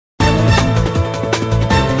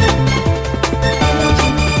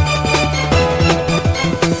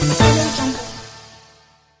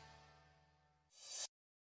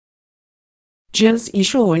Jersey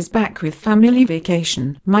Shore is back with Family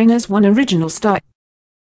Vacation -1 original star.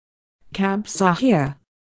 Cabs are here.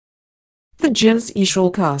 The Jersey Shore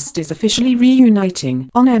cast is officially reuniting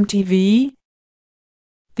on MTV.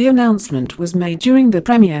 The announcement was made during the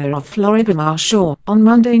premiere of Floribama Shore on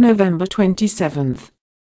Monday, November 27th.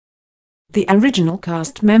 The original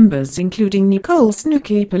cast members including Nicole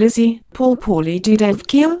Snooki Polizzi, Paul Pauly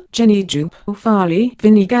Didevkil, Jenny Jufali,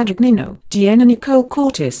 Vinny Gadagnino, Deanna Nicole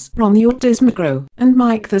Cortis, Ronnie Ortiz-Magro, and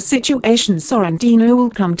Mike the Situation Sorrentino will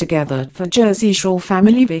come together for Jersey Shore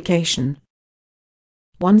Family Vacation.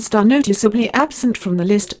 One star noticeably absent from the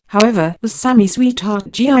list, however, was Sammy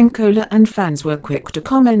Sweetheart Giancola, and fans were quick to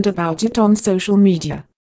comment about it on social media.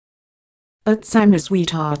 At Sammy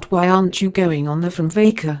Sweetheart, why aren't you going on the From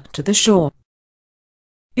Vaca to the Shore?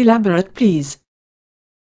 Elaborate please.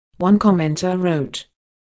 One commenter wrote.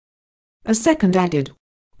 A second added,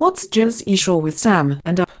 what's Jersey Shore with Sam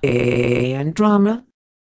and drama?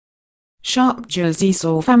 Sharp Jersey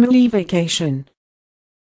Shore Family Vacation.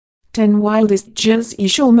 10 wildest Jersey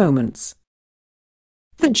Shore moments.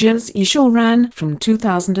 The Jersey Shore ran from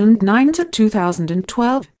 2009 to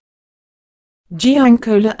 2012.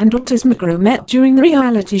 Giancola and Ortiz-Magro met during the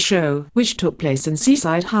reality show, which took place in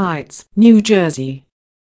Seaside Heights, New Jersey.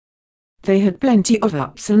 They had plenty of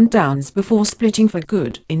ups and downs before splitting for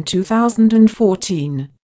good in 2014.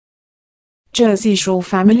 Jersey Shore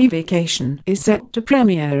Family Vacation is set to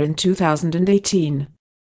premiere in 2018.